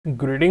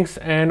Greetings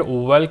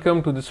and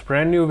welcome to this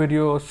brand new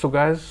video. So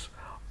guys,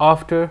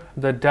 after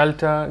the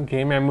Delta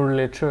game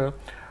emulator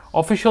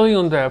officially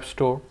on the App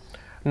Store,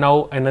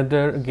 now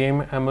another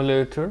game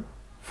emulator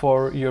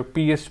for your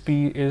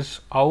PSP is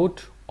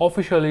out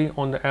officially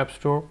on the App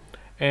Store,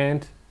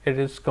 and it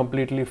is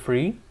completely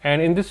free.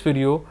 And in this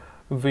video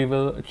we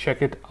will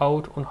check it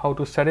out on how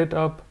to set it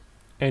up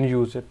and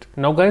use it.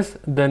 Now guys,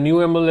 the new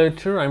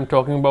emulator I'm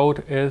talking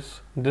about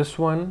is this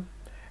one,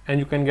 and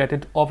you can get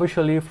it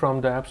officially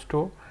from the App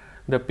Store,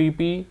 the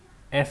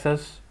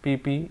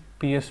PPSSPP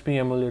PSP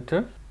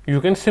Emulator.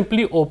 You can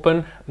simply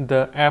open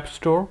the App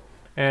Store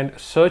and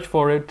search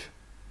for it,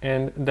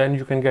 and then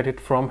you can get it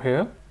from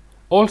here.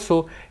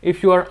 Also,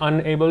 if you are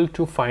unable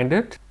to find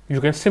it,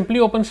 you can simply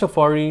open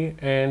Safari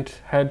and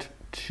head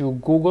to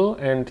Google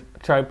and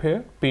type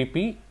here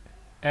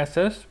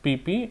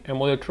PPSSPP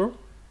Emulator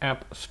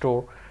App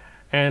Store,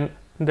 and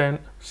then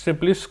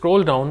simply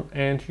scroll down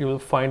and you will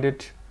find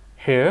it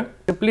here.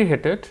 Simply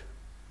hit it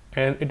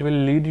and it will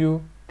lead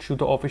you to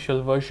the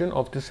official version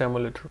of this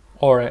emulator.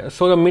 Alright,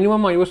 so the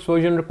minimum iOS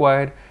version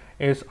required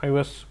is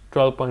iOS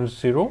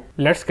 12.0.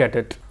 Let's get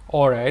it.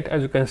 Alright,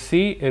 as you can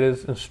see, it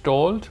is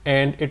installed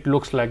and it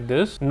looks like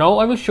this. Now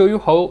I will show you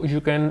how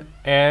you can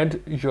add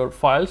your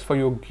files for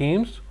your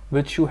games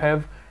which you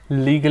have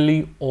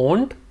legally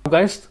owned.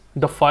 Guys,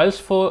 the files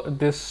for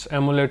this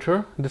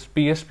emulator, this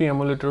PSP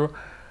emulator,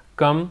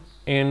 come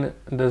in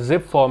the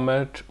zip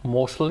format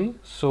mostly.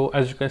 So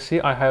as you can see,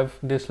 I have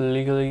this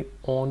legally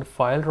owned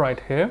file right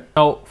here.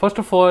 Now first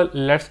of all,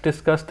 let's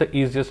discuss the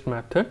easiest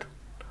method.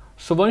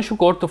 So once you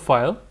got the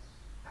file,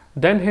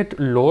 then hit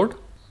load,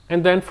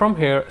 and then from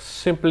here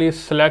simply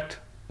select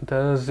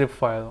the zip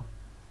file,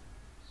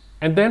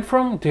 and then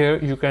from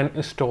there you can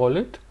install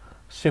it.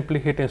 Simply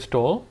hit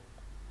install.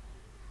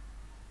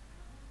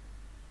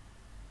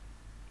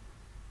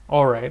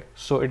 Alright,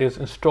 so it is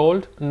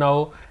installed.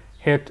 Now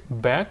hit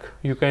back.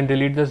 You can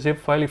delete the zip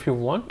file if you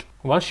want.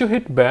 Once you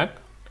hit back,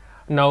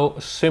 now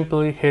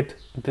simply hit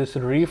this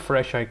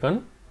refresh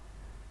icon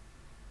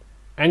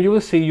and you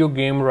will see your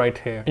game right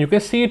here. You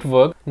can see it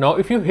work. Now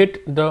if you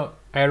hit the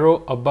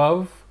arrow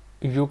above,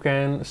 you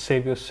can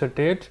save your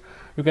state.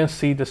 You can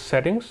see the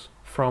settings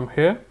from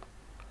here.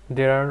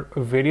 There are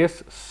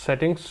various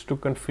settings to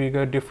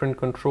configure different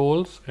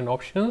controls and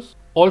options.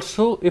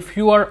 Also, if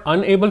you are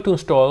unable to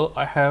install,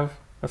 I have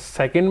a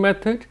second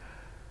method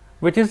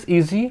which is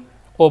easy.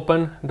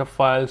 Open the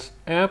Files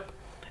app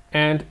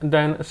and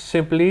then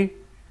simply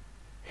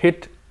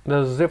hit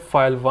the zip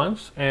file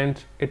once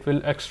and it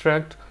will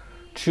extract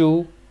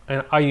to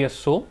an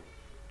ISO.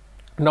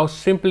 Now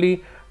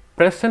simply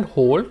press and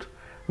hold,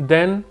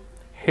 then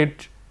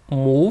hit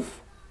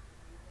move.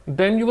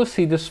 Then you will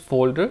see this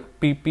folder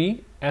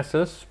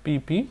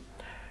PPSSPP.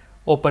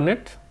 Open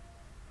it,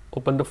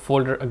 open the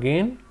folder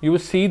again. You will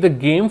see the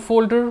game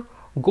folder.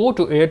 Go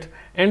to it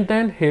and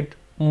then hit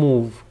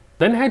move.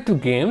 Then head to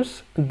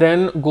games,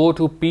 then go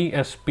to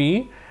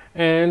PSP,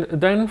 and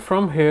then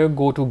from here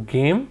go to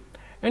game,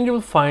 and you will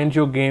find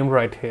your game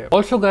right here.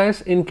 Also guys,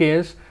 in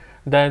case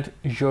that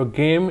your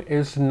game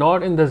is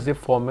not in the zip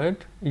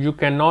format, you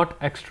cannot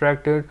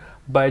extract it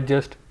by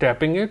just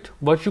tapping it.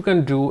 What you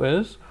can do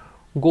is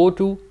go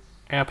to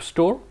App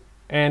Store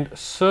and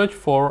search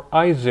for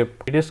iZip.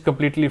 It is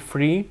completely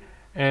free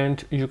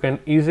and you can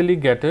easily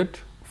get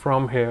it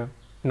from here.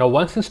 Now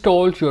once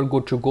installed, you are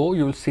good to go.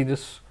 You will see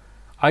this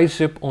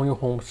iZip on your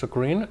home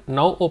screen.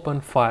 Now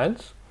open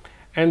Files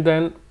and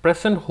then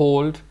press and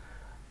hold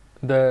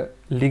the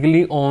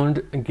legally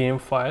owned game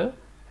file,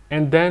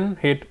 and then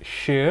hit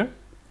share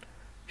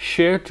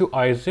to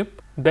iZip,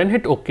 then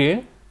hit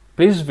OK.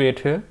 Please wait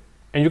here,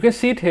 and you can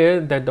see it here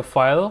that the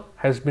file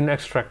has been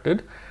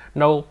extracted.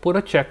 Now put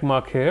a check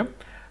mark here,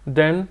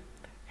 then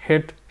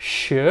hit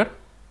share,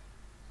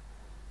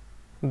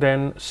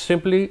 then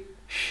simply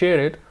share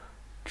it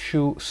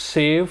to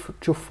save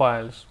to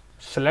files.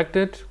 Select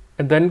it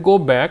and then go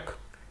back,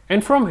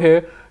 and from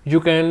here you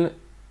can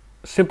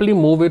simply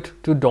move it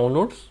to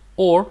downloads,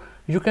 or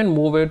you can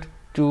move it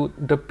to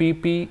the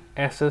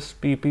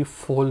PPSSPP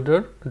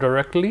folder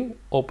directly.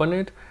 Open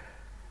it,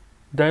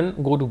 then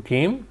go to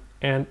game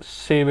and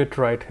save it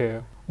right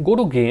here. Go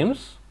to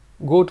games,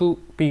 go to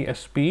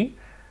PSP,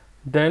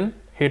 then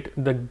hit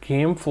the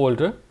game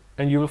folder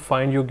and you will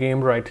find your game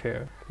right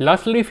here.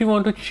 Lastly, if you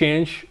want to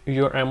change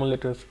your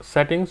emulator's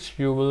settings,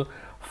 you will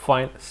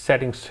find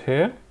settings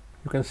here.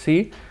 You can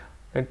see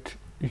that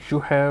you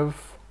have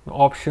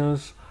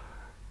options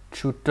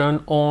to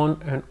turn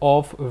on and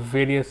off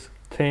various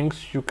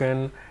things. You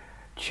can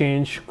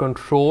change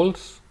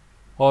controls,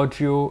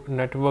 audio,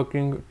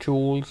 networking,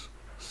 tools,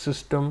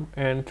 system,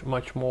 and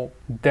much more.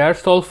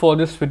 That's all for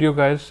this video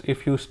guys.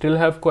 If you still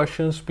have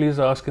questions, please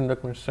ask in the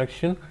comment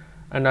section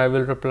and I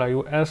will reply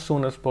you as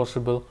soon as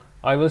possible.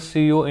 I will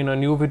see you in a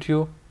new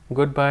video.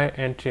 Goodbye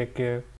and take care.